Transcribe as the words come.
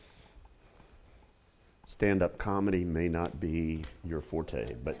stand-up comedy may not be your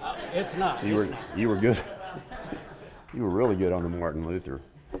forte, but It's not. you were good. You were really good on the Martin Luther.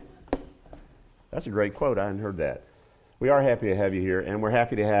 That's a great quote. I hadn't heard that. We are happy to have you here, and we're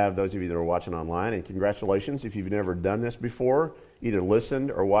happy to have those of you that are watching online, and congratulations if you've never done this before, either listened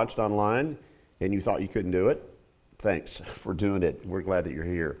or watched online, and you thought you couldn't do it. Thanks for doing it. We're glad that you're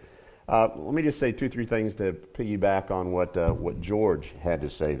here. Let me just say 2-3 things to piggyback on what George had to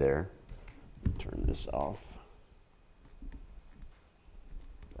say there. Turn this off.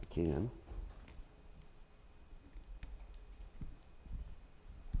 If I can.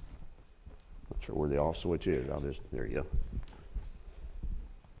 Not sure where the off switch is. There you go.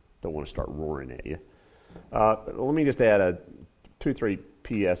 Don't want to start roaring at you. Let me just add 2-3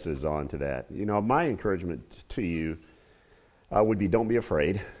 PSs on to that. You know, my encouragement to you would be don't be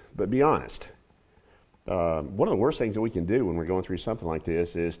afraid, but be honest. One of the worst things that we can do when we're going through something like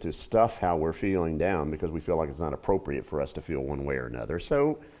this is to stuff how we're feeling down because we feel like it's not appropriate for us to feel one way or another.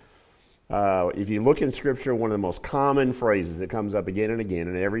 So if you look in Scripture, one of the most common phrases that comes up again and again,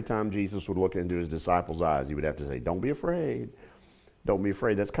 and every time Jesus would look into his disciples' eyes, he would have to say, don't be afraid. Don't be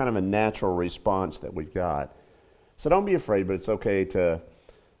afraid. That's kind of a natural response that we've got. So don't be afraid, but it's okay to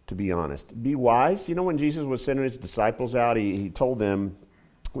be honest. Be wise. You know, when Jesus was sending his disciples out, he told them,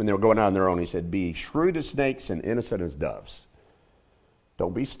 when they were going out on their own, he said, be shrewd as snakes and innocent as doves.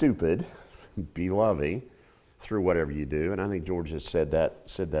 Don't be stupid. Be loving through whatever you do. And I think George has said that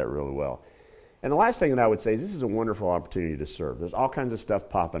really well. And the last thing that I would say is this is a wonderful opportunity to serve. There's all kinds of stuff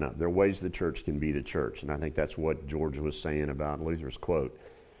popping up. There are ways the church can be the church. And I think that's what George was saying about Luther's quote.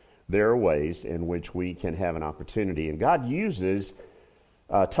 There are ways in which we can have an opportunity. And God uses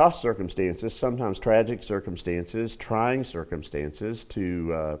tough circumstances, sometimes tragic circumstances, trying circumstances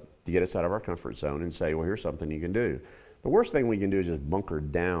to get us out of our comfort zone and say, well, here's something you can do. The worst thing we can do is just bunker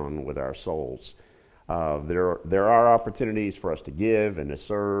down with our souls. There are opportunities for us to give and to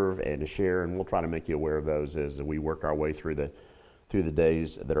serve and to share, and we'll try to make you aware of those as we work our way through the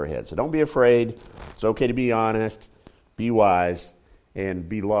days that are ahead. So don't be afraid. It's okay to be honest, be wise, and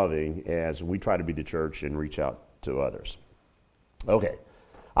be loving as we try to be the church and reach out to others. Okay.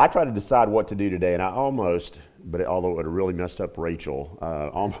 I tried to decide what to do today, and I almost, but although it really messed up Rachel,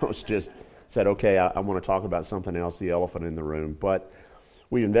 almost just said, okay, I want to talk about something else, the elephant in the room. But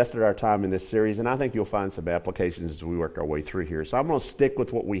we invested our time in this series, and I think you'll find some applications as we work our way through here. So I'm going to stick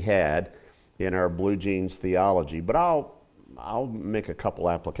with what we had in our Blue Jeans Theology, but I'll make a couple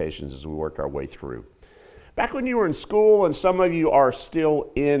applications as we work our way through. Back when you were in school, and some of you are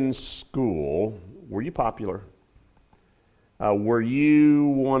still in school, were you popular? Were you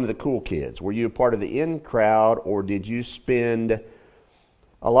one of the cool kids? Were you a part of the in crowd, or did you spend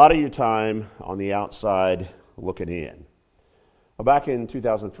a lot of your time on the outside looking in? Well, back in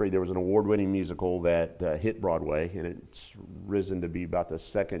 2003, there was an award-winning musical that hit Broadway, and it's risen to be about the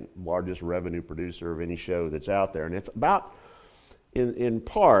second largest revenue producer of any show that's out there. And it's about, in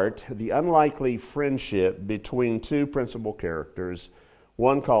part, the unlikely friendship between two principal characters,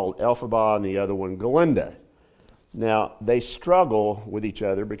 one called Elphaba and the other one Glinda. Now, they struggle with each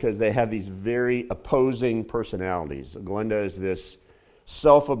other because they have these very opposing personalities. Glinda is this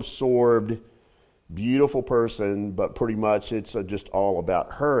self-absorbed, beautiful person, but pretty much it's just all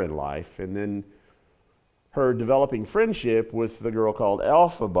about her in life. And then her developing friendship with the girl called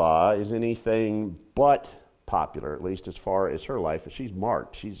Elphaba is anything but popular, at least as far as her life. She's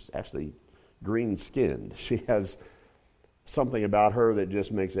marked. She's actually green-skinned. She has something about her that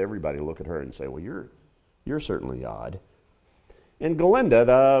just makes everybody look at her and say, well, you're certainly odd. And Glinda,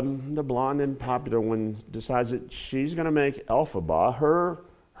 the blonde and popular one, decides that she's going to make Elphaba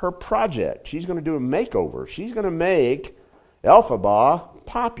her project. She's going to do a makeover. She's going to make Elphaba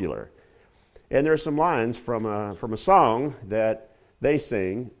popular. And there are some lines from a song that they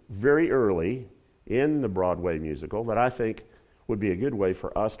sing very early in the Broadway musical that I think would be a good way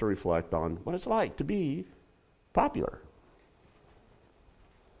for us to reflect on what it's like to be popular.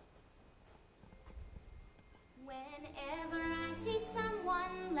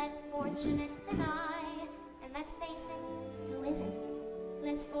 Fortunate than I, and let's face it, who isn't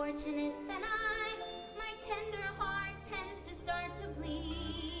less fortunate than I? My tender heart tends to start to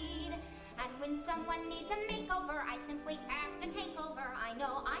bleed, and when someone needs a makeover, I simply have to take over. I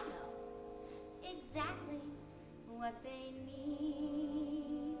know exactly what they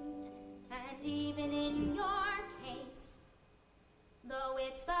need, and even in your case, though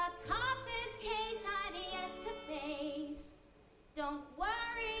it's the toughest case I've yet to face, don't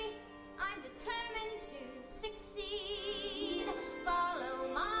worry, I'm determined to succeed. Follow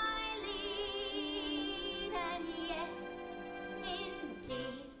my lead, and yes,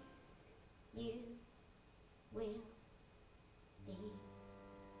 indeed, you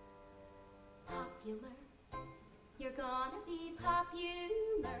popular. You're gonna be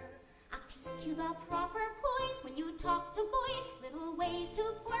popular. I'll teach you the proper poise when you talk to boys. Little ways to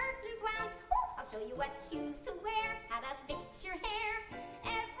flirt and glance. Ooh, I'll show you what shoes to wear, how to fix your hair.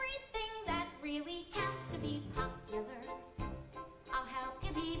 Everything that really counts to be popular. I'll help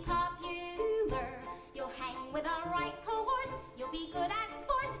you be popular. You'll hang with the right cohorts. You'll be good at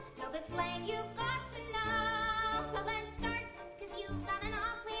sports. Know the slang you've got to know. So let's start, 'cause you've got an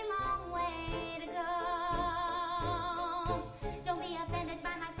awfully long way to go. Don't be offended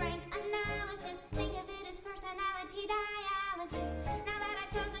by my frank analysis. Think of it as personality dialysis. Now that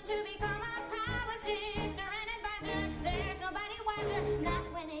I've chosen to become a policist or an advisor, there's nobody wiser. Not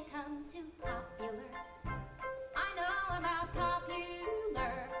when it comes to popular. I know about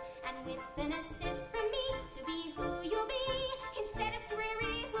popular, and with an assist from me to be who you'll be, instead of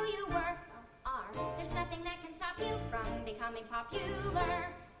dreary who you were, are. There's nothing that can stop you from becoming popular.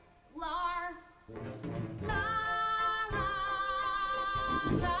 Lar, la, la,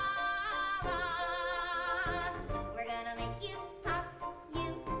 la, la. We're gonna make you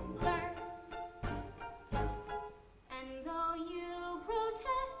popular. And though you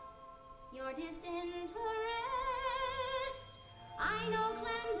protest your disinterest, I know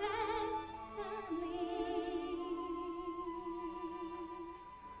clandestinely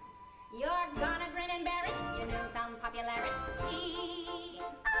you're gonna grin and bear it, your newfound popularity.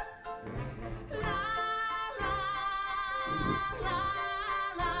 La, la, la,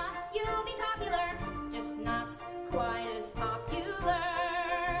 la. You'll be popular, just not quite as popular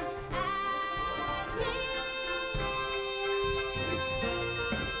as me.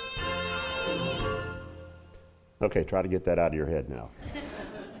 Okay, try to get that out of your head now.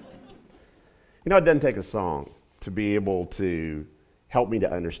 You know, it doesn't take a song to be able to help me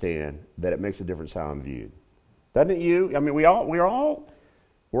to understand that it makes a difference how I'm viewed. Doesn't it you? I mean, we're all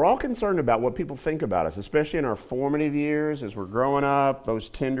concerned about what people think about us, especially in our formative years as we're growing up, those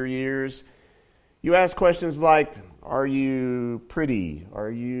tender years. You ask questions like, are you pretty? Are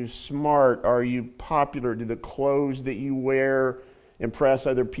you smart? Are you popular? Do the clothes that you wear impress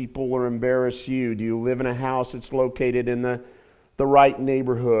other people or embarrass you? Do you live in a house that's located in the right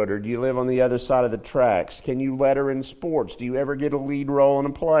neighborhood, or do you live on the other side of the tracks? Can you letter in sports? Do you ever get a lead role in a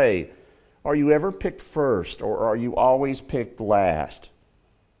play? Are you ever picked first, or are you always picked last?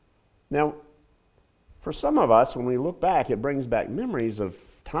 Now, for some of us, when we look back, it brings back memories of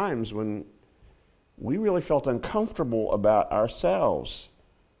times when we really felt uncomfortable about ourselves.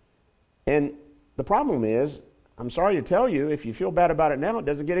 And the problem is, I'm sorry to tell you, if you feel bad about it now, it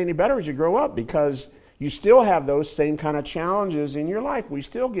doesn't get any better as you grow up, because you still have those same kind of challenges in your life. We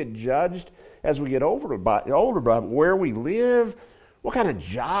still get judged as we get older about where we live, what kind of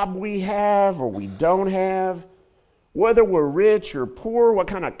job we have or we don't have, whether we're rich or poor, what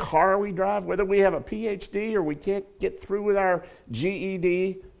kind of car we drive, whether we have a PhD or we can't get through with our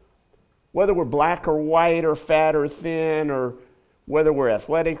GED, whether we're black or white or fat or thin, or whether we're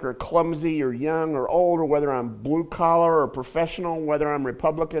athletic or clumsy or young or old, or whether I'm blue collar or professional, whether I'm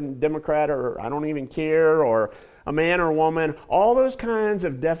Republican, Democrat, or I don't even care, or a man or woman, all those kinds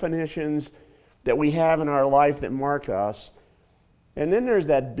of definitions that we have in our life that mark us. And then there's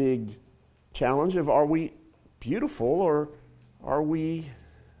that big challenge of, are we beautiful or are we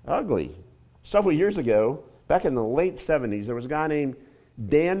ugly? Several years ago, back in the late 70s, there was a guy named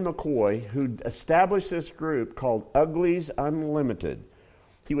Dan McCoy who established this group called Uglies Unlimited.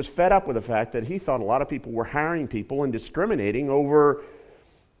 He was fed up with the fact that he thought a lot of people were hiring people and discriminating over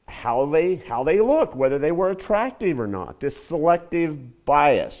how they looked, whether they were attractive or not. This selective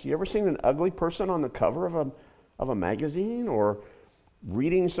bias. You ever seen an ugly person on the cover of a magazine, or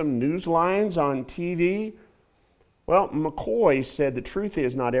reading some news lines on TV? Well, McCoy said the truth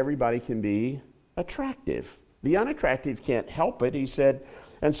is not everybody can be attractive. The unattractive can't help it, he said.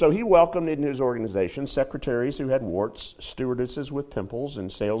 And so he welcomed into his organization secretaries who had warts, stewardesses with pimples,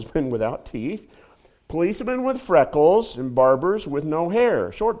 and salesmen without teeth, policemen with freckles, and barbers with no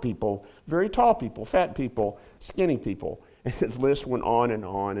hair, short people, very tall people, fat people, skinny people. And his list went on and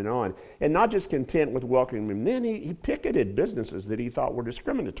on and on. And not just content with welcoming him, then he picketed businesses that he thought were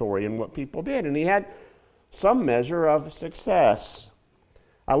discriminatory in what people did. And he had some measure of success.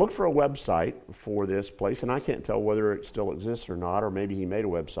 I looked for a website for this place, and I can't tell whether it still exists or not, or maybe he made a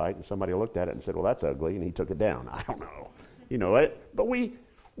website and somebody looked at it and said, well, that's ugly, and he took it down. I don't know. You know it. But we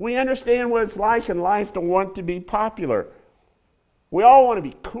understand what it's like in life to want to be popular. We all want to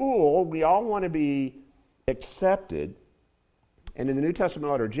be cool. We all want to be accepted. And in the New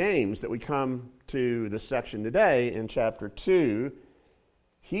Testament letter James that we come to this section today in chapter 2,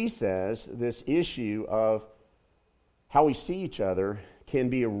 he says this issue of how we see each other can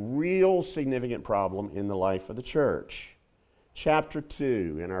be a real significant problem in the life of the church. Chapter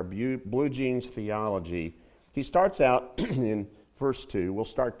 2 in our Blue Jeans Theology, he starts out in verse 2. We'll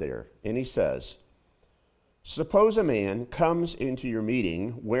start there. And he says, "Suppose a man comes into your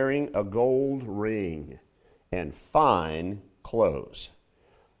meeting wearing a gold ring and fine clothes."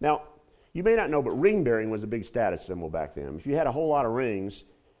 Now, you may not know, but ring bearing was a big status symbol back then. If you had a whole lot of rings,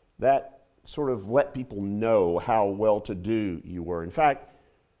 that sort of let people know how well-to-do you were. In fact,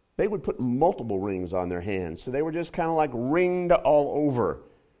 they would put multiple rings on their hands, so they were just kind of like ringed all over.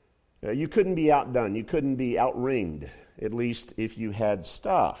 You couldn't be outdone. You couldn't be outringed, at least if you had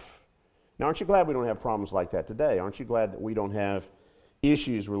stuff. Now, aren't you glad we don't have problems like that today? Aren't you glad that we don't have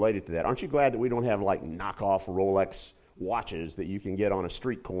issues related to that? Aren't you glad that we don't have like knockoff Rolex watches that you can get on a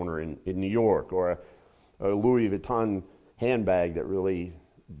street corner in New York, or a Louis Vuitton handbag that really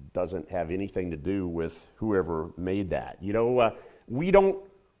doesn't have anything to do with whoever made that? You know, we don't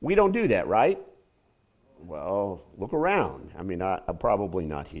do that, right? Well, look around. I mean, I'm probably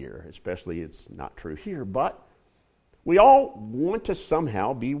not here, especially it's not true here, but we all want to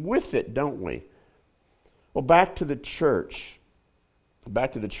somehow be with it, don't we? Well, back to the church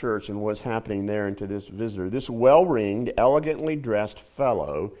and what's happening there, and to this visitor. This well-ringed, elegantly dressed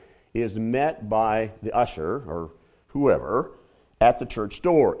fellow is met by the usher, or whoever, at the church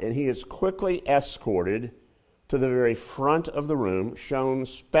door, and he is quickly escorted to the very front of the room, shown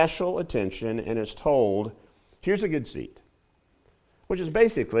special attention, and is told, "Here's a good seat," which is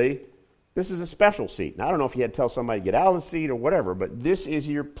basically, this is a special seat. Now, I don't know if he had to tell somebody to get out of the seat or whatever, but this is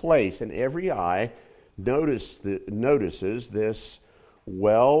your place, and every eye notices this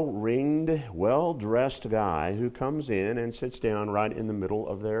well-ringed, well-dressed guy who comes in and sits down right in the middle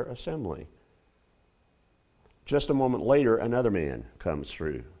of their assembly. Just a moment later, another man comes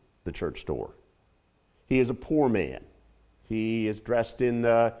through the church door. He is a poor man. He is dressed in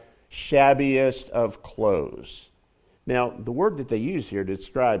the shabbiest of clothes. Now, the word that they use here to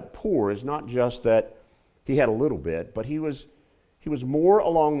describe poor is not just that he had a little bit, but he was more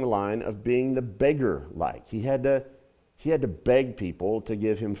along the line of being the beggar-like. He had to beg people to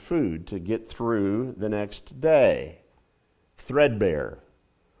give him food to get through the next day. Threadbare,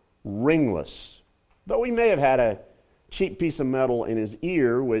 ringless, though he may have had a cheap piece of metal in his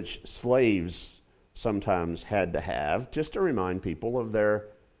ear, which slaves sometimes had to have, just to remind people of their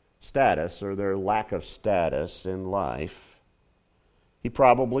status or their lack of status in life. He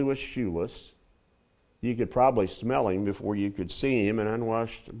probably was shoeless. You could probably smell him before you could see him, an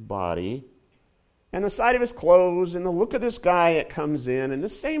unwashed body. And the sight of his clothes and the look of this guy that comes in, and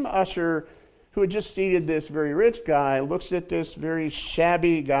this same usher who had just seated this very rich guy looks at this very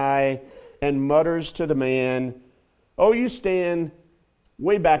shabby guy and mutters to the man, "Oh, you stand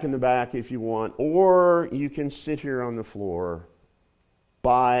way back in the back if you want, or you can sit here on the floor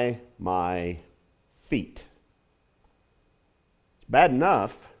by my feet." It's bad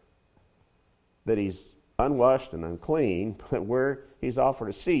enough that he's unwashed and unclean, but where he's offered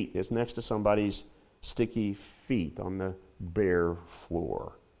a seat is next to somebody's sticky feet on the bare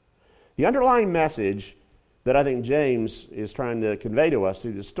floor. The underlying message that I think James is trying to convey to us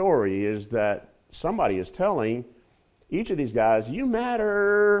through the story is that somebody is telling each of these guys, you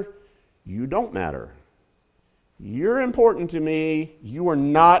matter, you don't matter. You're important to me, you are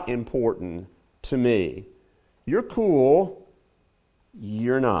not important to me. You're cool,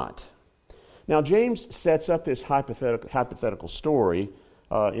 you're not. Now, James sets up this hypothetical story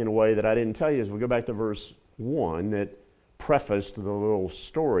in a way that I didn't tell you. As we go back to verse 1 that prefaced the little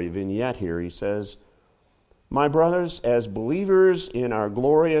story vignette here, he says, "My brothers, as believers in our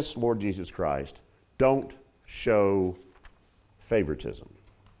glorious Lord Jesus Christ, don't show favoritism."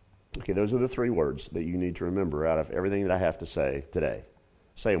 Okay, those are the three words that you need to remember out of everything that I have to say today.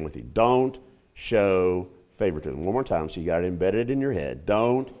 Say them with you. Don't show favoritism. One more time so you got it embedded in your head.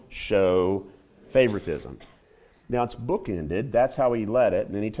 Don't show favoritism. Now, it's bookended. That's how he led it.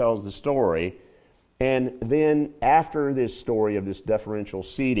 And then he tells the story. And then after this story of this deferential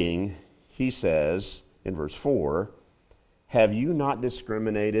seating, he says in verse 4, "Have you not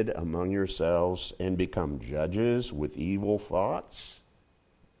discriminated among yourselves and become judges with evil thoughts?"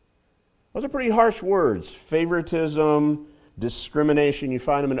 Those are pretty harsh words. Favoritism, discrimination. You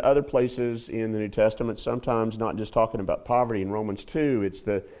find them in other places in the New Testament. Sometimes not just talking about poverty. In Romans 2, it's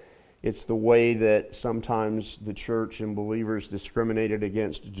the way that sometimes the church and believers discriminated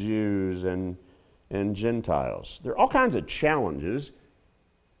against Jews and Gentiles. There are all kinds of challenges.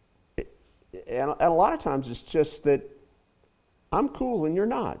 And a lot of times it's just that I'm cool and you're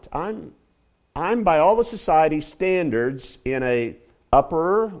not. I'm by all the society standards in a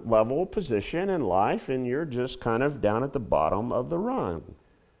upper level position in life and you're just kind of down at the bottom of the rung.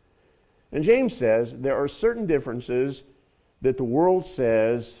 And James says there are certain differences that the world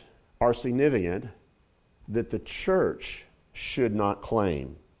says are significant that the church should not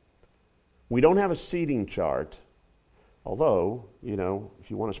claim. We don't have a seating chart, although,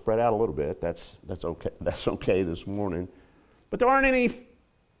 if you want to spread out a little bit, that's okay. That's okay this morning. But there aren't any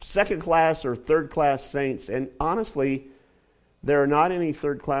second-class or third-class saints, and honestly, there are not any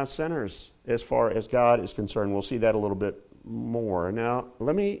third-class sinners as far as God is concerned. We'll see that a little bit more. Now,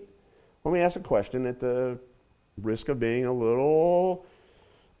 let me ask a question at the risk of being a little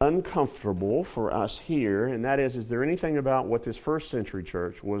uncomfortable for us here, and that is there anything about what this first century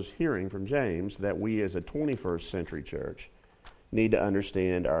church was hearing from James that we as a 21st century church need to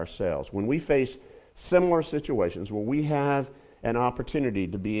understand ourselves? When we face similar situations where we have an opportunity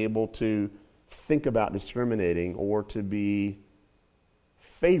to be able to think about discriminating or to be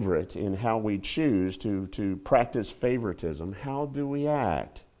favorite in how we choose to practice favoritism, how do we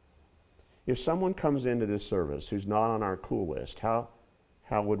act? If someone comes into this service who's not on our cool list, how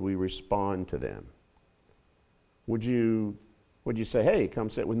would we respond to them? Would you say, "Hey, come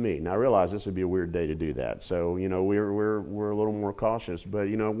sit with me"? Now I realize this would be a weird day to do that, so we're a little more cautious. But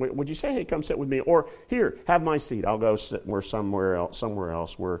would you say, "Hey, come sit with me"? Or here, have my seat. I'll go sit somewhere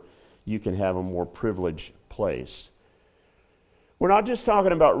else where you can have a more privileged place. We're not just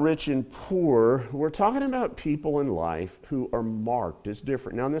talking about rich and poor. We're talking about people in life who are marked as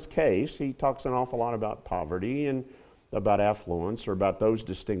different. Now, in this case, he talks an awful lot about poverty and about affluence, or about those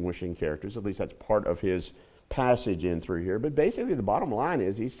distinguishing characters. At least that's part of his passage in through here. But basically, the bottom line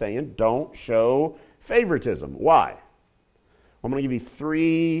is he's saying, don't show favoritism. Why? I'm going to give you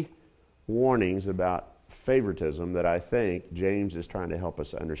 3 warnings about favoritism that I think James is trying to help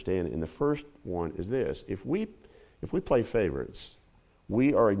us understand. And the first one is this: if we play favorites,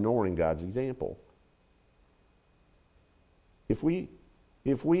 we are ignoring God's example. If we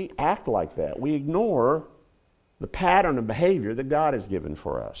act like that, we ignore the pattern of behavior that God has given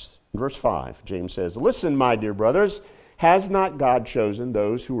for us. In verse 5, James says, "Listen, my dear brothers, has not God chosen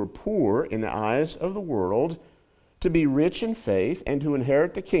those who are poor in the eyes of the world to be rich in faith and to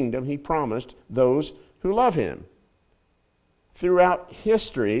inherit the kingdom he promised those who love him?" Throughout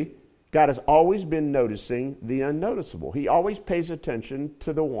history, God has always been noticing the unnoticeable. He always pays attention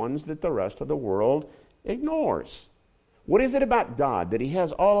to the ones that the rest of the world ignores. What is it about God that he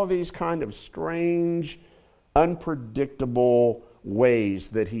has all of these kind of strange, unpredictable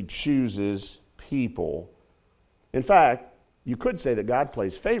ways that he chooses people? In fact, you could say that God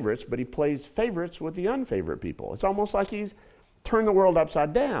plays favorites, but he plays favorites with the unfavorite people. It's almost like he's turned the world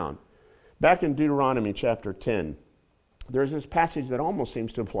upside down. Back in Deuteronomy chapter 10, there's this passage that almost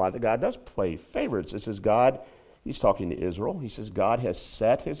seems to imply that God does play favorites. It says he's talking to Israel, he says God has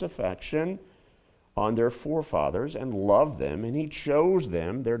set his affection on their forefathers and loved them, and he chose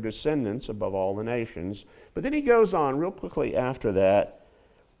them, their descendants, above all the nations. But then he goes on real quickly after that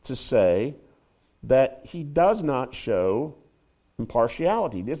to say that he does not show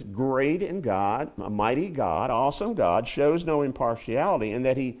impartiality. This great and God, a mighty God, awesome God, shows no impartiality, in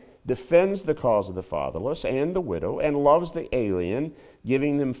that he defends the cause of the fatherless and the widow and loves the alien,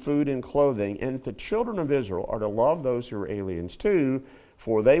 giving them food and clothing. And the children of Israel are to love those who are aliens too,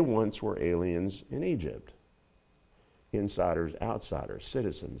 for they once were aliens in Egypt. Insiders, outsiders,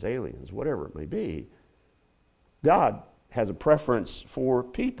 citizens, aliens, whatever it may be. God has a preference for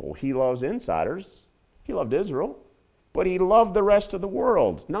people. He loves insiders. He loved Israel. But he loved the rest of the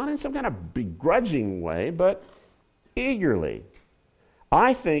world. Not in some kind of begrudging way, but eagerly.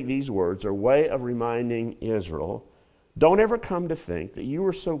 I think these words are a way of reminding Israel, don't ever come to think that you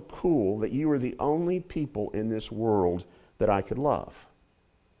were so cool that you were the only people in this world that I could love.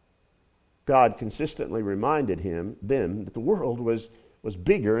 God consistently reminded them that the world was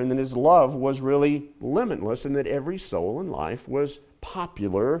bigger, and that his love was really limitless, and that every soul in life was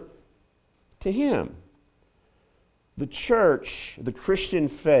popular to him. The church, the Christian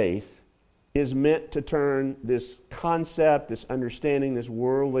faith, is meant to turn this concept, this understanding, this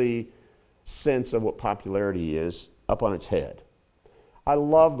worldly sense of what popularity is up on its head. I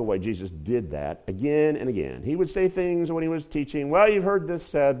love the way Jesus did that again and again. He would say things when he was teaching, well, you've heard this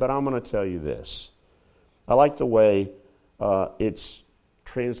said, but I'm going to tell you this. I like the way it's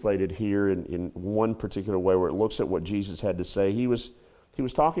translated here in one particular way where it looks at what Jesus had to say. He was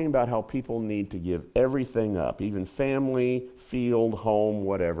talking about how people need to give everything up, even family, field, home,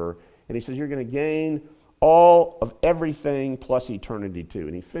 whatever. And he says, you're going to gain all of everything plus eternity too.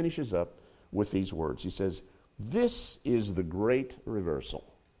 And he finishes up with these words. He says, this is the great reversal.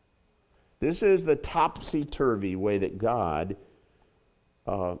 This is the topsy-turvy way that God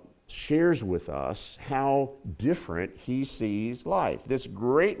shares with us how different he sees life. This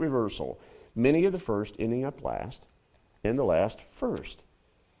great reversal, many of the first ending up last, and the last first.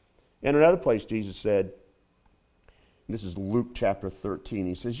 In another place, Jesus said, this is Luke chapter 13,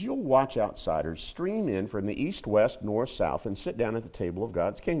 he says, "You'll watch outsiders stream in from the east, west, north, south, and sit down at the table of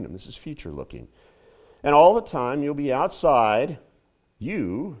God's kingdom." This is future looking. "And all the time you'll be outside,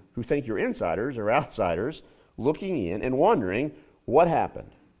 you who think you're insiders or outsiders, looking in and wondering what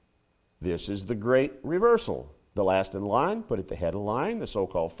happened. This is the great reversal. The last in line, put at the head of the line, the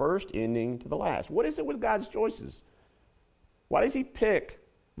so-called first, ending to the last." What is it with God's choices? Why does he pick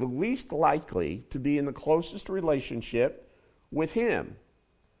the least likely to be in the closest relationship with him?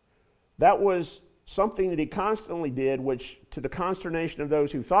 That was something that he constantly did, which, to the consternation of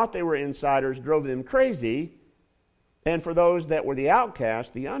those who thought they were insiders, drove them crazy. And for those that were the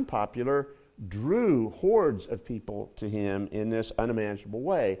outcast, the unpopular, drew hordes of people to him in this unimaginable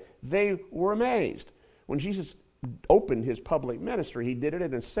way. They were amazed. When Jesus opened his public ministry, he did it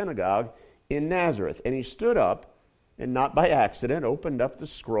in a synagogue in Nazareth. And he stood up, and not by accident, opened up the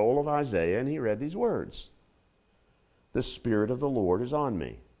scroll of Isaiah, and he read these words. "The Spirit of the Lord is on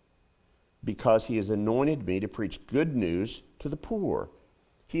me, because he has anointed me to preach good news to the poor.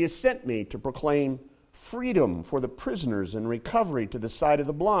 He has sent me to proclaim freedom for the prisoners and recovery to the sight of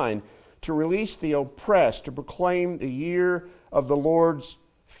the blind, to release the oppressed, to proclaim the year of the Lord's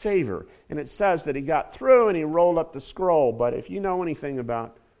favor." And it says that he got through and he rolled up the scroll. But if you know anything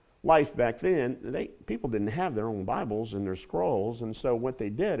about life back then, people didn't have their own Bibles and their scrolls. And so what they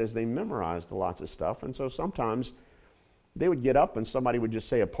did is they memorized lots of stuff. And so sometimes they would get up and somebody would just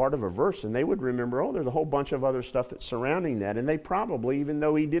say a part of a verse and they would remember, oh, there's a whole bunch of other stuff that's surrounding that. And they probably, even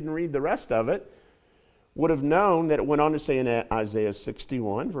though he didn't read the rest of it, would have known that it went on to say in Isaiah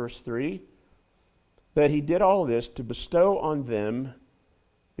 61, verse 3, that he did all this to bestow on them,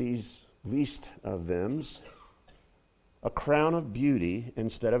 these least of thems, a crown of beauty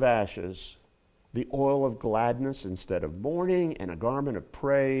instead of ashes, the oil of gladness instead of mourning, and a garment of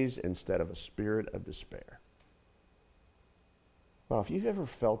praise instead of a spirit of despair. Well, if you've ever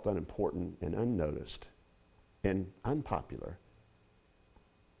felt unimportant and unnoticed and unpopular,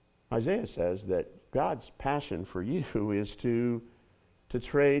 Isaiah says that God's passion for you is to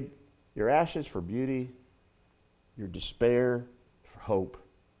trade your ashes for beauty, your despair for hope,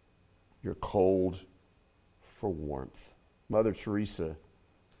 your cold for warmth. Mother Teresa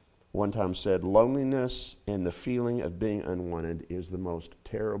one time said, "Loneliness and the feeling of being unwanted is the most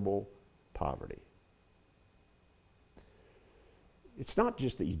terrible poverty." It's not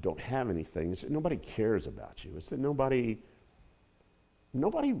just that you don't have anything, it's that nobody cares about you. It's that nobody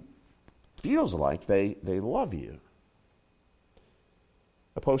feels like they love you.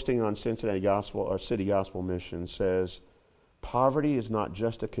 A posting on Cincinnati Gospel or City Gospel Mission says, "Poverty is not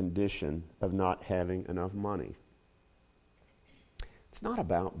just a condition of not having enough money." It's not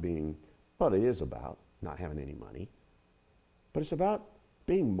about it is about not having any money, but it's about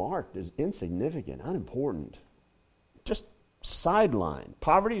being marked as insignificant, unimportant, just sidelined.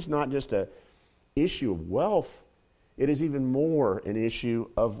 Poverty is not just an issue of wealth, it is even more an issue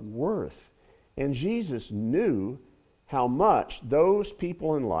of worth. And Jesus knew how much those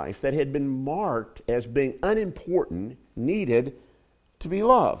people in life that had been marked as being unimportant needed to be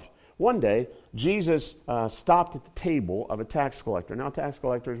loved. One day, Jesus stopped at the table of a tax collector. Now, tax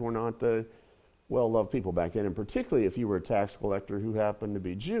collectors were not the well-loved people back then, and particularly if you were a tax collector who happened to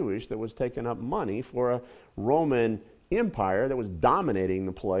be Jewish that was taking up money for a Roman Empire that was dominating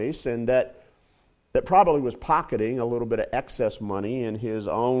the place and that probably was pocketing a little bit of excess money in his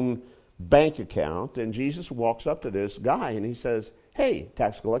own bank account. And Jesus walks up to this guy and he says, "Hey,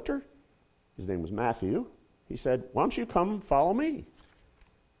 tax collector," his name was Matthew, he said, "Why don't you come follow me?"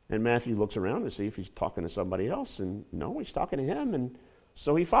 And Matthew looks around to see if he's talking to somebody else, and no, he's talking to him, and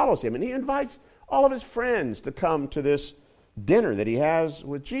so he follows him. And he invites all of his friends to come to this dinner that he has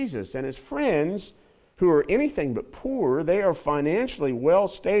with Jesus. And his friends, who are anything but poor, they are financially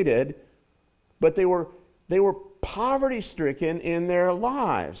well-stated, but they were poverty-stricken in their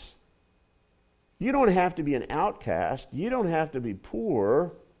lives. You don't have to be an outcast. You don't have to be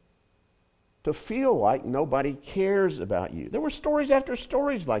poor to feel like nobody cares about you. There were stories after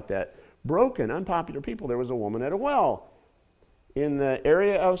stories like that. Broken, unpopular people. There was a woman at a well in the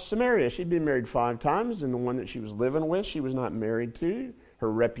area of Samaria. She'd been married 5 times, and the one that she was living with, she was not married to.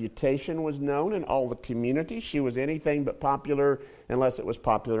 Her reputation was known in all the community. She was anything but popular unless it was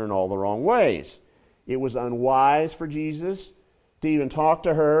popular in all the wrong ways. It was unwise for Jesus to even talk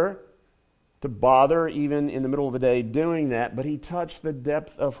to her, to bother even in the middle of the day doing that, but he touched the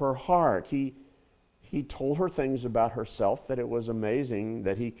depth of her heart. He he told her things about herself that it was amazing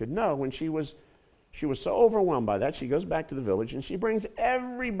that he could know. And she was so overwhelmed by that, she goes back to the village and she brings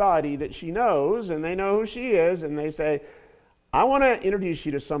everybody that she knows, and they know who she is, and they say, I want to introduce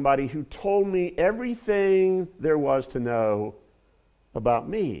you to somebody who told me everything there was to know about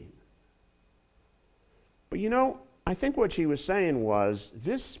me. But I think what she was saying was,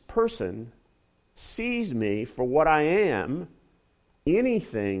 this person sees me for what I am,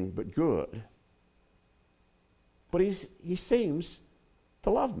 anything but good. But he seems to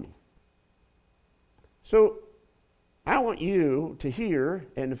love me. So I want you to hear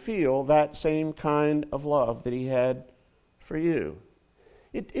and to feel that same kind of love that he had for you.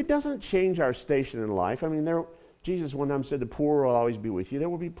 It doesn't change our station in life. I mean, Jesus one time said, the poor will always be with you. There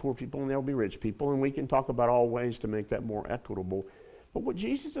will be poor people and there will be rich people, and we can talk about all ways to make that more equitable. But what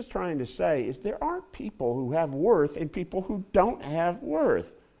Jesus is trying to say is there are people who have worth and people who don't have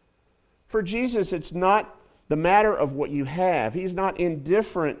worth. For Jesus, it's not the matter of what you have. He's not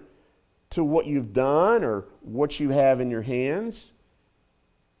indifferent to what you've done or what you have in your hands.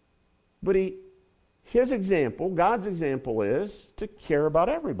 But his example, God's example, is to care about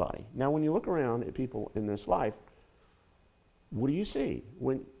everybody. Now, when you look around at people in this life, what do you see?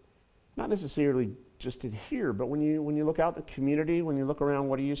 Not necessarily just in here, but when you look out in the community, when you look around,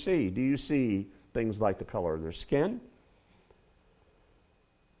 what do you see? Do you see things like the color of their skin?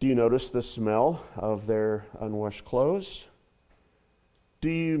 Do you notice the smell of their unwashed clothes? Do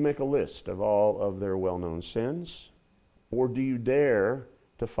you make a list of all of their well-known sins? Or do you dare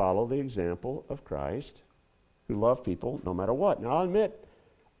to follow the example of Christ, who loved people no matter what? Now, I'll admit,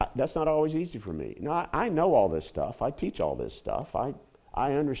 that's not always easy for me. Now, I know all this stuff. I teach all this stuff.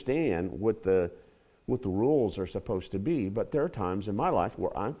 I understand what the rules are supposed to be, but there are times in my life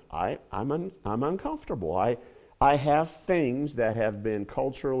where I'm uncomfortable. I have things that have been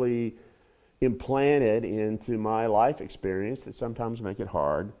culturally implanted into my life experience that sometimes make it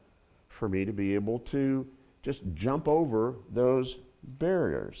hard for me to be able to just jump over those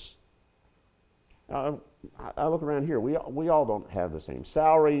barriers. I look around here. We all don't have the same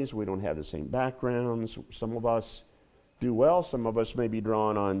salaries. We don't have the same backgrounds. Some of us do well. Some of us may be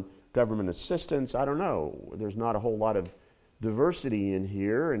drawn on government assistance. I don't know. There's not a whole lot of diversity in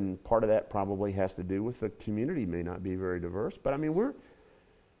here, and part of that probably has to do with the community may not be very diverse. But I mean,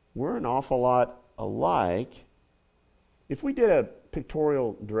 we're an awful lot alike. If we did a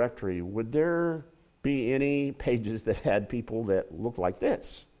pictorial directory, would there be any pages that had people that looked like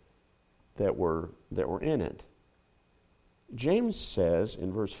this that were in it? James says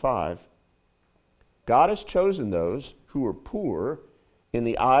in verse 5, God has chosen those who are poor in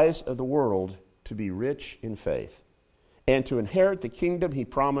the eyes of the world to be rich in faith and to inherit the kingdom he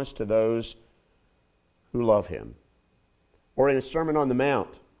promised to those who love him. Or in his Sermon on the Mount,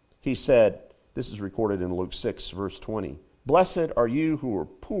 he said, this is recorded in Luke 6, verse 20, Blessed are you who are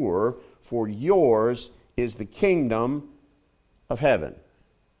poor, for yours is the kingdom of heaven.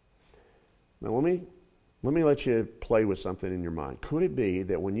 Now let me let you play with something in your mind. Could it be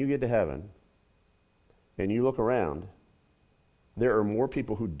that when you get to heaven and you look around, there are more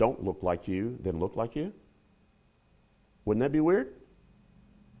people who don't look like you than look like you? Wouldn't that be weird?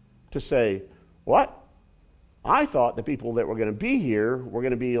 To say, what? I thought the people that were going to be here were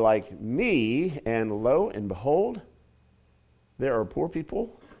going to be like me, and lo and behold, there are poor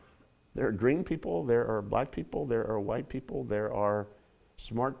people, there are green people, there are black people, there are white people, there are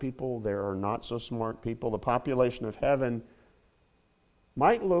smart people, there are not so smart people. The population of heaven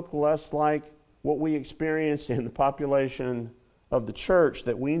might look less like what we experience in the population of the church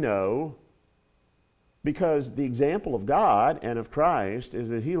that we know, because the example of God and of Christ is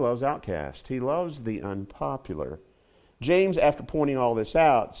that he loves outcasts. He loves the unpopular. James, after pointing all this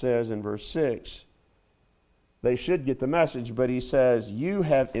out, says in verse 6, they should get the message, but he says, you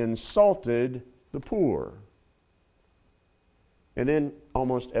have insulted the poor. And then,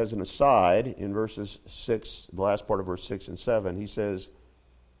 almost as an aside, in verses 6, the last part of verse 6 and 7, he says,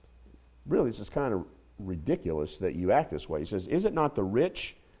 really, this is kind of ridiculous that you act this way. He says, is it not the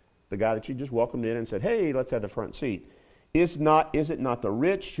rich, the guy that you just welcomed in and said, hey, let's have the front seat, is it not the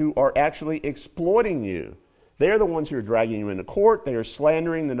rich who are actually exploiting you? They are the ones who are dragging you into court. They are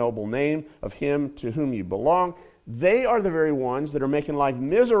slandering the noble name of him to whom you belong. They are the very ones that are making life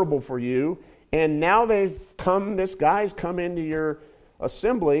miserable for you. And now this guy's come into your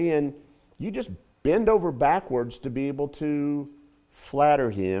assembly, and you just bend over backwards to be able to flatter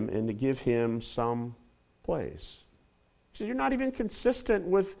him and to give him some place. He said, you're not even consistent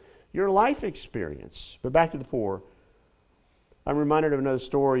with your life experience. But back to the poor. I'm reminded of another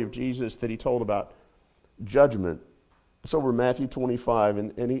story of Jesus that he told about judgment. It's over Matthew 25,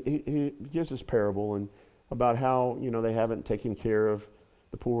 and he gives this parable and about how, they haven't taken care of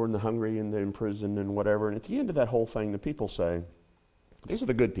the poor and the hungry and the imprisoned and whatever. And at the end of that whole thing, the people say, these are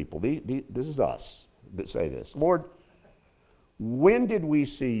the good people. This is us that say this. Lord, when did we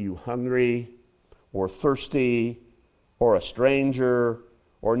see you hungry or thirsty or a stranger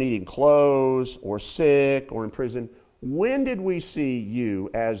or needing clothes or sick or in prison? When did we see you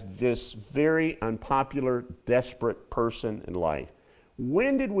as this very unpopular, desperate person in life?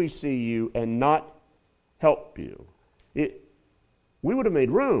 When did we see you and not help you? We would have made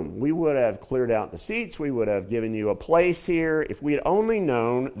room. We would have cleared out the seats. We would have given you a place here if we had only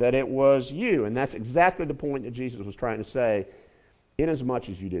known that it was you. And that's exactly the point that Jesus was trying to say. Inasmuch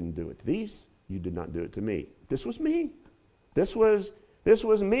as you didn't do it to these, you did not do it to me. This was me. This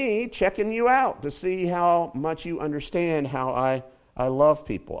was me checking you out to see how much you understand how I love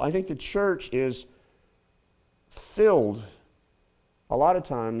people. I think the church is filled a lot of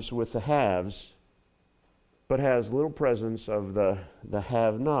times with the haves, but has little presence of the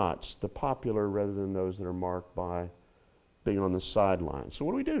have-nots, the popular rather than those that are marked by being on the sidelines. So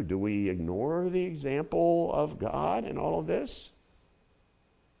what do? Do we ignore the example of God in all of this?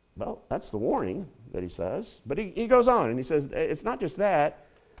 Well, that's the warning that he says. But he goes on and he says, it's not just that.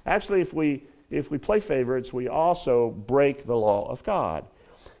 Actually, if we play favorites, we also break the law of God.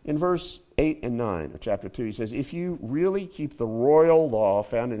 In verse 8 and 9 of chapter 2, he says, if you really keep the royal law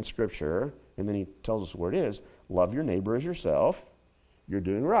found in Scripture, and then he tells us where it is, love your neighbor as yourself, you're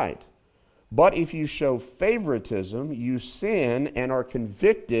doing right. But if you show favoritism, you sin and are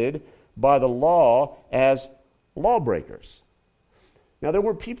convicted by the law as lawbreakers. Now, there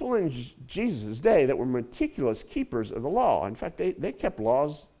were people in Jesus' day that were meticulous keepers of the law. In fact, they kept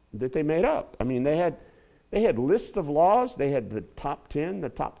laws that they made up. I mean, they had lists of laws. They had the top 10, the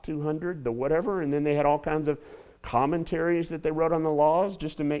top 200, the whatever, and then they had all kinds of commentaries that they wrote on the laws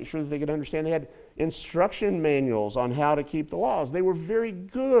just to make sure that they could understand. They had instruction manuals on how to keep the laws. They were very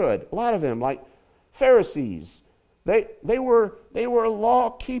good. A lot of them, like Pharisees, they were law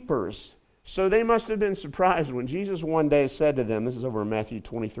keepers. So they must have been surprised when Jesus one day said to them, this is over in Matthew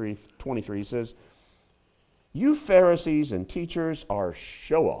 23, he says, you Pharisees and teachers are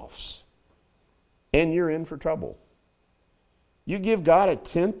show-offs, and you're in for trouble. You give God a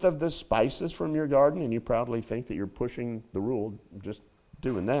tenth of the spices from your garden, and you proudly think that you're pushing the rule, just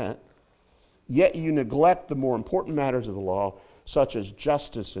doing that. Yet you neglect the more important matters of the law, such as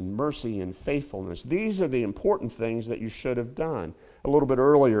justice and mercy and faithfulness. These are the important things that you should have done. A little bit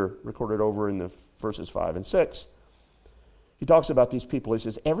earlier, recorded over in the verses 5 and 6, he talks about these people. He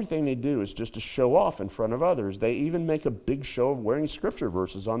says, everything they do is just to show off in front of others. They even make a big show of wearing scripture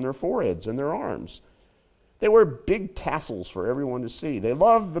verses on their foreheads and their arms. They wear big tassels for everyone to see. They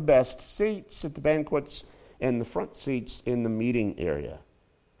love the best seats at the banquets and the front seats in the meeting area.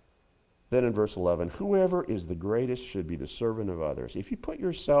 Then in verse 11, whoever is the greatest should be the servant of others. If you put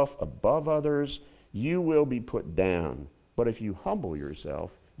yourself above others, you will be put down. But if you humble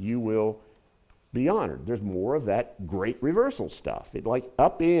yourself, you will be honored. There's more of that great reversal stuff. It like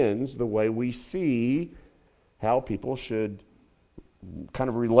upends the way we see how people should kind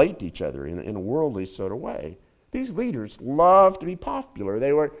of relate to each other in a worldly sort of way. These leaders love to be popular.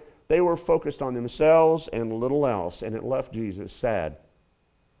 They were focused on themselves and little else, and it left Jesus sad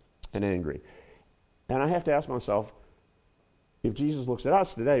and angry. And I have to ask myself, if Jesus looks at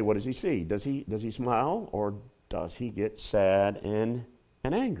us today, what does he see? Does he smile, or does he get sad and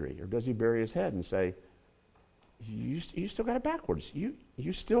angry? Or does he bury his head and say, you still got it backwards.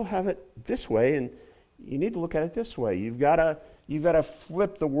 You still have it this way, and you need to look at it this way. You've got to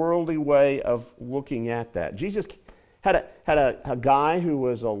flip the worldly way of looking at that. Jesus had a guy who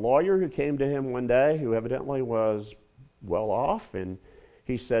was a lawyer who came to him one day who evidently was well off, and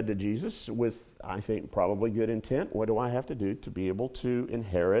he said to Jesus with, I think, probably good intent, what do I have to do to be able to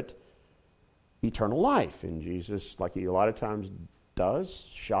inherit eternal life? And Jesus, like he a lot of times does,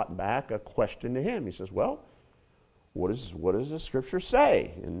 shot back a question to him. He says, well, what does the scripture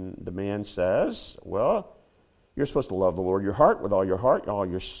say? And the man says, well, you're supposed to love the Lord your heart with all your heart, all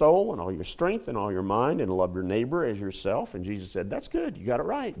your soul, and all your strength, and all your mind, and love your neighbor as yourself. And Jesus said, that's good. You got it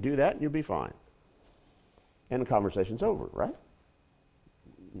right. Do that, and you'll be fine. And the conversation's over, right?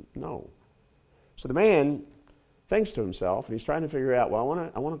 No. So the man thinks to himself, and he's trying to figure out, well,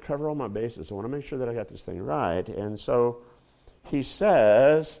 I want to cover all my bases. I want to make sure that I got this thing right. And so he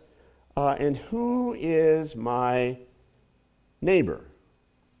says, and who is my neighbor?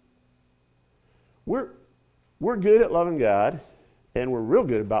 We're good at loving God, and we're real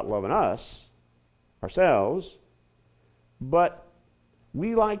good about loving ourselves, but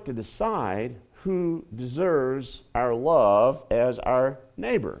we like to decide who deserves our love as our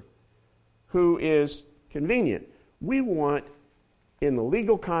neighbor, who is convenient. We want, in the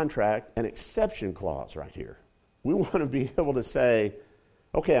legal contract, an exception clause right here. We want to be able to say,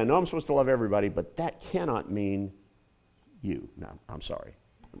 okay, I know I'm supposed to love everybody, but that cannot mean you. No, I'm sorry.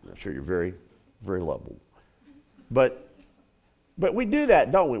 I'm sure you're very, very lovable. But we do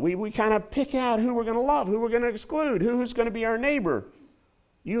that, don't we? We kind of pick out who we're going to love, who we're going to exclude, who's going to be our neighbor.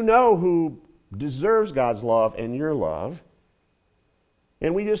 You know who deserves God's love and your love.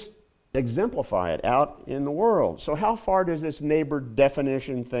 And we just exemplify it out in the world. So how far does this neighbor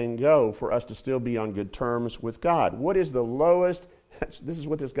definition thing go for us to still be on good terms with God? What is the lowest, this is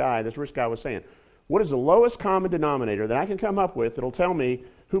what this rich guy was saying, what is the lowest common denominator that I can come up with that'll tell me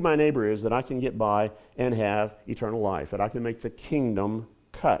who my neighbor is, that I can get by and have eternal life, that I can make the kingdom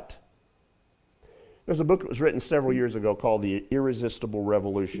cut? There's a book that was written several years ago called The Irresistible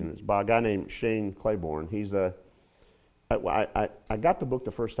Revolution. It's by a guy named Shane Claiborne. I got the book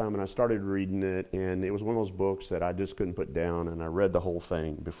the first time and I started reading it, and it was one of those books that I just couldn't put down, and I read the whole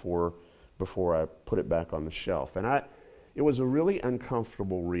thing before I put it back on the shelf. And it was a really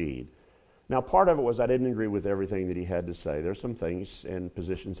uncomfortable read. Now, part of it was I didn't agree with everything that he had to say. There's some things and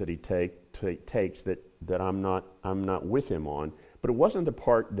positions that he takes that I'm not with him on, but it wasn't the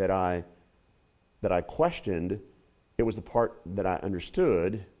part that I questioned. It was the part that I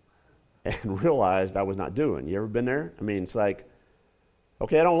understood and realized I was not doing. You ever been there? I mean, it's like,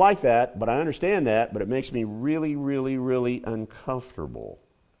 okay, I don't like that, but I understand that, but it makes me really, really, really uncomfortable.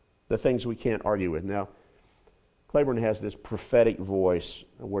 The things we can't argue with. Now, Claiborne has this prophetic voice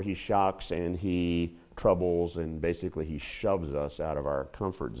where he shocks and he troubles and basically he shoves us out of our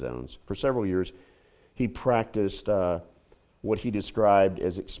comfort zones. For several years, he practiced what he described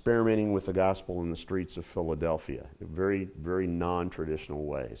as experimenting with the gospel in the streets of Philadelphia in very, very non-traditional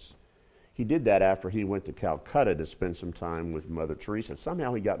ways. He did that after he went to Calcutta to spend some time with Mother Teresa.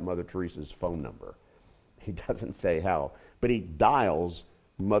 Somehow he got Mother Teresa's phone number. He doesn't say how, but he dials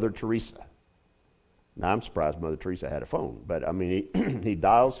Mother Teresa. Now, I'm surprised Mother Teresa had a phone, but I mean, he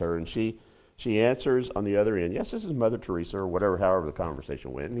dials her, and she answers on the other end, yes, this is Mother Teresa, or whatever, however the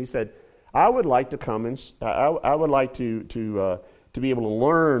conversation went. And he said, I would like to come and I would like to be able to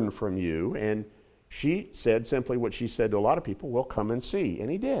learn from you. And she said simply what she said to a lot of people, well, come and see.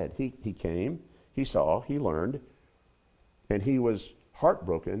 And he did. He came, he saw, he learned, and he was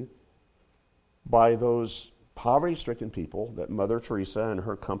heartbroken by those poverty-stricken people that Mother Teresa and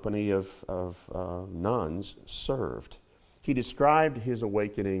her company of nuns served. He described his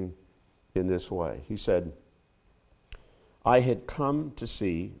awakening in this way. He said, I had come to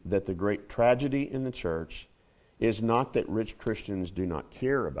see that the great tragedy in the church is not that rich Christians do not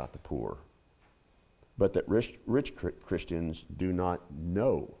care about the poor, but that rich Christians do not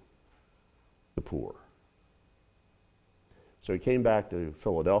know the poor. So he came back to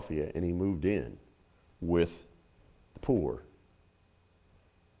Philadelphia and he moved in with the poor.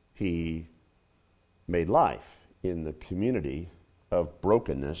 He made life in the community of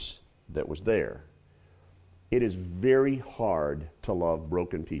brokenness that was there. It is very hard to love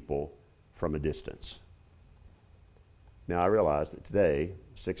broken people from a distance. Now, I realize that today,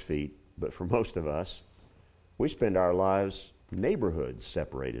 6 feet, but for most of us, we spend our lives neighborhoods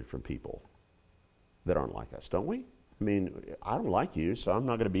separated from people that aren't like us, don't we? I mean, I don't like you, so I'm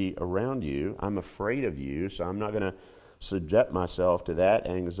not going to be around you. I'm afraid of you, so I'm not going to subject myself to that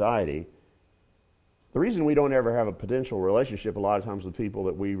anxiety. The reason we don't ever have a potential relationship a lot of times with people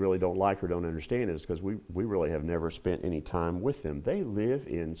that we really don't like or don't understand is because we really have never spent any time with them. They live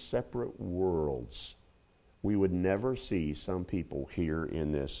in separate worlds. We would never see some people here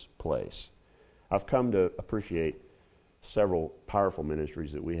in this place. I've come to appreciate several powerful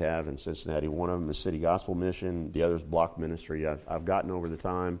ministries that we have in Cincinnati. One of them is City Gospel Mission. The other is Block Ministry. I've gotten over the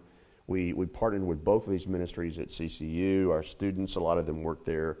time. We partnered with both of these ministries at CCU. Our students, a lot of them work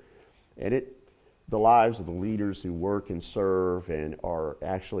there. And the lives of the leaders who work and serve and are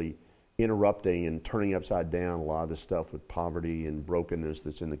actually interrupting and turning upside down a lot of the stuff with poverty and brokenness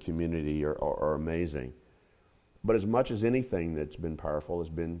that's in the community are amazing. But as much as anything that's been powerful has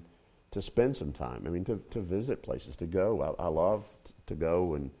been to spend some time. I mean, to visit places, to go. I love to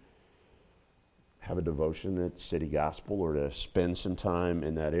go and have a devotion at City Gospel or to spend some time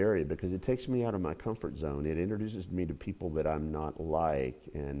in that area because it takes me out of my comfort zone. It introduces me to people that I'm not like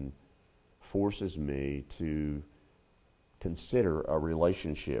and forces me to consider a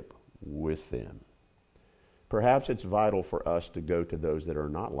relationship with them. Perhaps it's vital for us to go to those that are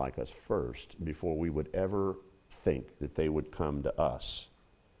not like us first before we would ever think that they would come to us.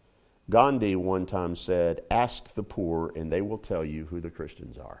 Gandhi one time said, ask the poor and they will tell you who the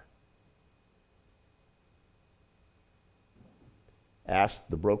Christians are. Ask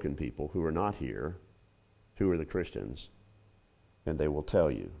the broken people who are not here, who are the Christians, and they will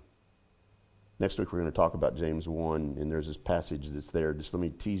tell you. Next week we're going to talk about James 1, and there's this passage that's there. Just let me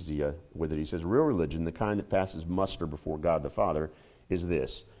tease you with it. He says, real religion, the kind that passes muster before God the Father, is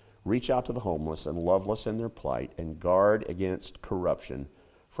this: reach out to the homeless and loveless in their plight, and guard against corruption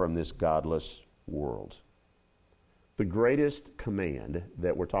from this godless world. The greatest command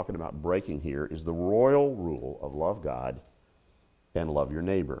that we're talking about breaking here is the royal rule of love God and love your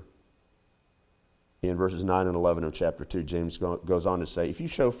neighbor. In verses 9 and 11 of chapter 2, James goes on to say, if you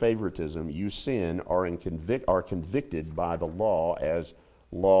show favoritism, you sin, are convicted by the law as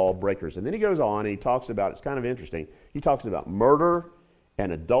lawbreakers. And then he goes on and he talks about, it's kind of interesting, he talks about murder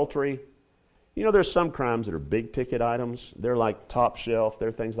and adultery. You know, there's some crimes that are big ticket items. They're like top shelf.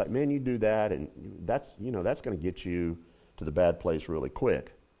 They're things like, man, you do that, and that's going to get you to the bad place really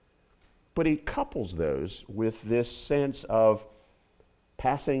quick. But he couples those with this sense of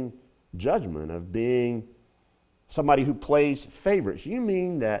passing judgment, of being somebody who plays favorites. You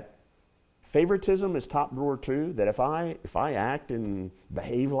mean that favoritism is top drawer too? That if I act and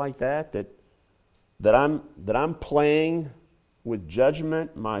behave like that I'm playing with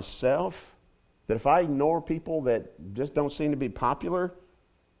judgment myself? That if I ignore people that just don't seem to be popular,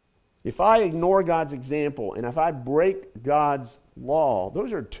 if I ignore God's example and if I break God's law,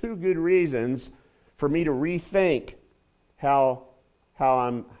 those are two good reasons for me to rethink how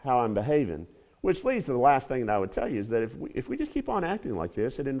I'm behaving. Which leads to the last thing that I would tell you is that if we just keep on acting like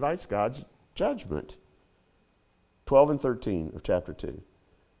this, it invites God's judgment. 12 and 13 of chapter 2.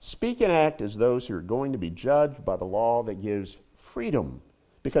 Speak and act as those who are going to be judged by the law that gives freedom,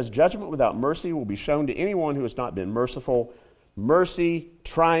 because judgment without mercy will be shown to anyone who has not been merciful. Mercy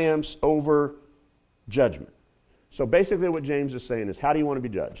triumphs over judgment. So basically what James is saying is, how do you want to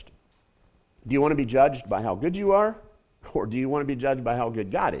be judged? Do you want to be judged by how good you are? Or do you want to be judged by how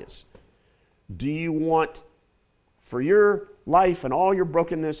good God is? Do you want for your life and all your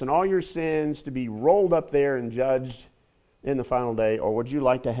brokenness and all your sins to be rolled up there and judged in the final day? Or would you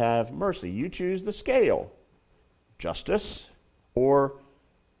like to have mercy? You choose the scale. Justice or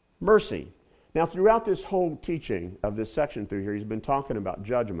mercy. Now, throughout this whole teaching of this section through here, he's been talking about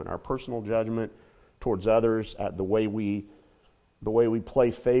judgment, our personal judgment towards others, the way we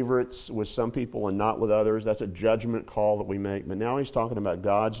play favorites with some people and not with others. That's a judgment call that we make. But now he's talking about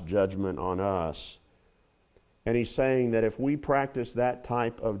God's judgment on us. And he's saying that if we practice that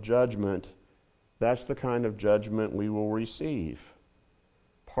type of judgment, that's the kind of judgment we will receive.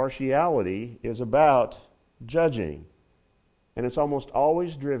 Partiality is about judging. And it's almost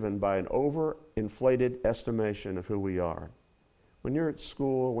always driven by an overinflated estimation of who we are. When you're at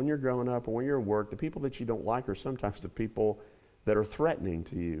school, when you're growing up, or when you're at work, the people that you don't like are sometimes the people that are threatening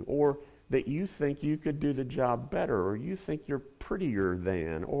to you, or that you think you could do the job better, or you think you're prettier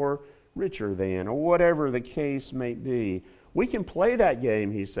than, or richer than, or whatever the case may be. We can play that game,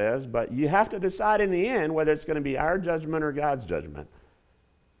 he says, but you have to decide in the end whether it's going to be our judgment or God's judgment.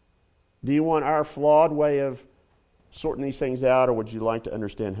 Do you want our flawed way of sorting these things out, or would you like to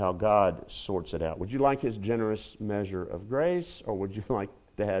understand how God sorts it out? Would you like his generous measure of grace, or would you like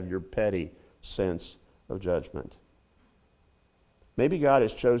to have your petty sense of judgment? Maybe God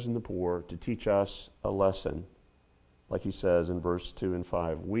has chosen the poor to teach us a lesson, like he says in verse 2 and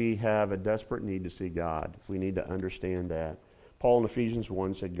 5. We have a desperate need to see God. We need to understand that. Paul in Ephesians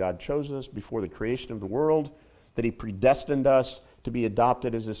 1 said, God chose us before the creation of the world, that he predestined us to be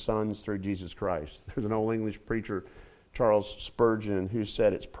adopted as his sons through Jesus Christ. There's an old English preacher, Charles Spurgeon, who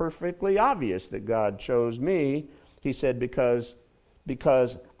said, it's perfectly obvious that God chose me, he said, because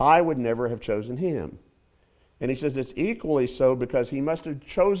I would never have chosen him. And he says it's equally so because he must have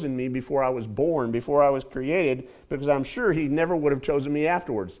chosen me before I was born, before I was created, because I'm sure he never would have chosen me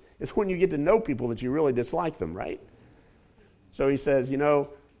afterwards. It's when you get to know people that you really dislike them, right? So he says,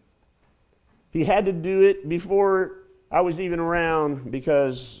 he had to do it before I was even around,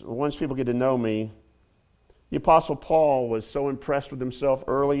 because once people get to know me, the Apostle Paul was so impressed with himself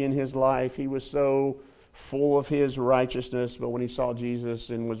early in his life. He was so full of his righteousness, but when he saw Jesus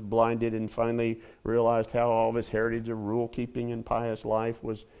and was blinded and finally realized how all of his heritage of rule-keeping and pious life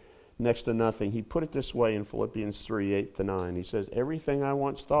was next to nothing, he put it this way in Philippians 3, 8-9. He says, everything I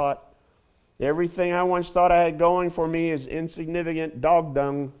once thought I had going for me is insignificant dog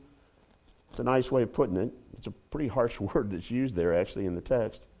dung. It's a nice way of putting it. It's a pretty harsh word that's used there actually in the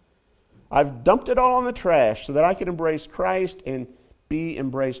text. I've dumped it all in the trash so that I can embrace Christ and be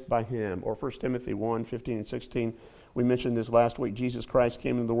embraced by him. Or 1 Timothy 1, 15 and 16. We mentioned this last week. Jesus Christ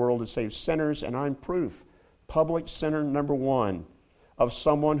came into the world to save sinners, and I'm proof, public sinner number one, of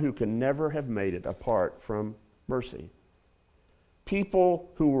someone who can never have made it apart from mercy. People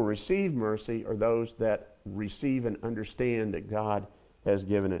who will receive mercy are those that receive and understand that God has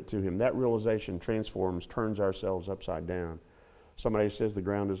given it to him. That realization transforms, turns ourselves upside down. Somebody says the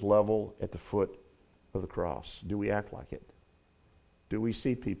ground is level at the foot of the cross. Do we act like it? Do we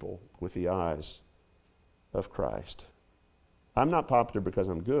see people with the eyes of Christ? I'm not popular because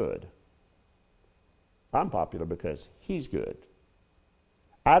I'm good. I'm popular because he's good.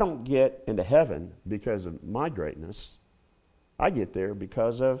 I don't get into heaven because of my greatness. I get there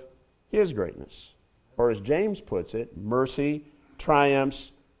because of his greatness. Or as James puts it, mercy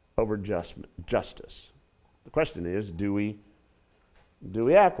triumphs over justice. The question is, do we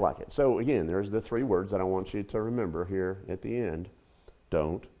act like it? So again, there's the three words that I want you to remember here at the end.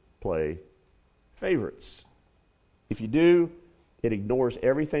 Don't play favorites. If you do, it ignores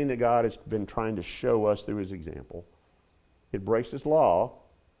everything that God has been trying to show us through his example. It breaks his law,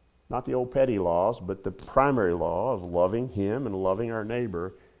 not the old petty laws, but the primary law of loving him and loving our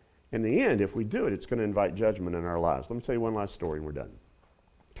neighbor. In the end, if we do it, it's going to invite judgment in our lives. Let me tell you one last story and we're done.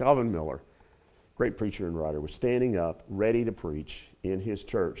 Calvin Miller, great preacher and writer, was standing up ready to preach in his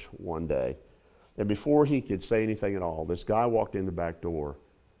church one day. And before he could say anything at all, this guy walked in the back door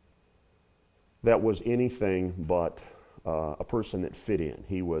that was anything but a person that fit in.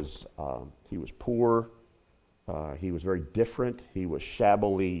 He was poor. He was very different. He was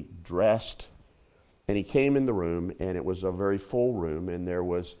shabbily dressed. And he came in the room, and it was a very full room, and there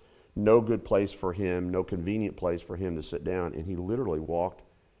was no good place for him, no convenient place for him to sit down. And he literally walked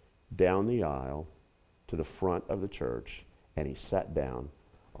down the aisle to the front of the church, and he sat down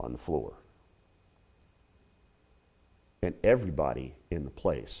on the floor. And everybody in the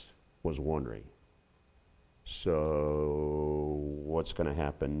place was wondering, so what's going to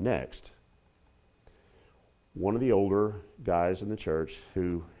happen next? One of the older guys in the church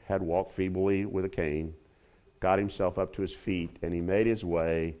who had walked feebly with a cane got himself up to his feet, and he made his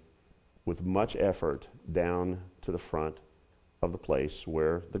way with much effort down to the front of the place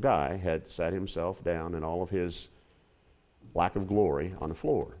where the guy had sat himself down in all of his lack of glory on the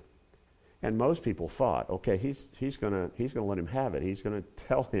floor. And most people thought, okay, he's going to let him have it. He's going to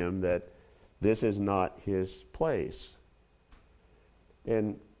tell him that this is not his place.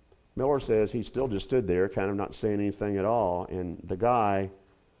 And Miller says he still just stood there, kind of not saying anything at all, and the guy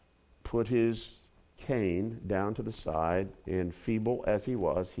put his cane down to the side, and feeble as he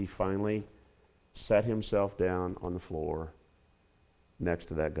was, he finally sat himself down on the floor next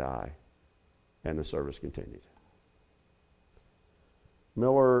to that guy, and the service continued.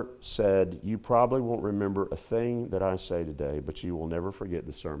 Miller said, "You probably won't remember a thing that I say today, but you will never forget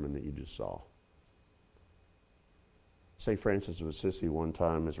the sermon that you just saw." St. Francis of Assisi one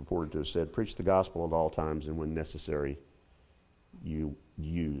time is reported to have said, "Preach the gospel at all times, and when necessary, you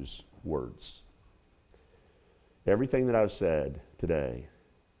use words." Everything that I've said today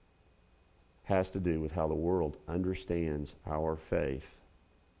has to do with how the world understands our faith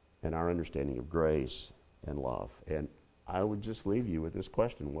and our understanding of grace and love. And I would just leave you with this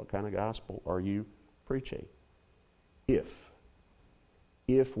question: what kind of gospel are you preaching? If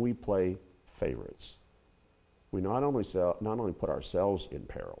we play favorites, we not only put ourselves in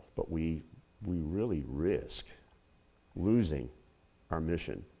peril, but we really risk losing our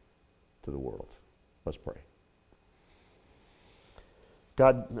mission to the world. Let's pray.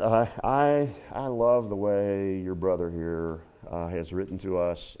 God, I love the way your brother here has written to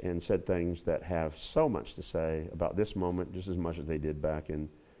us and said things that have so much to say about this moment, just as much as they did back in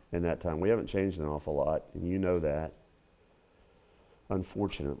that time. We haven't changed an awful lot, and you know that,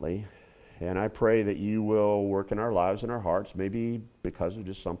 unfortunately. And I pray that you will work in our lives and our hearts, maybe because of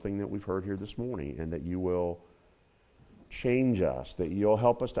just something that we've heard here this morning, and that you will change us, that you'll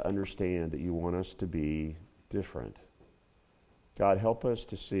help us to understand that you want us to be different. God, help us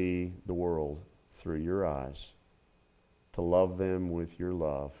to see the world through your eyes, to love them with your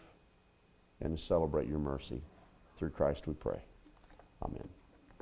love, and to celebrate your mercy. Through Christ we pray. Amen.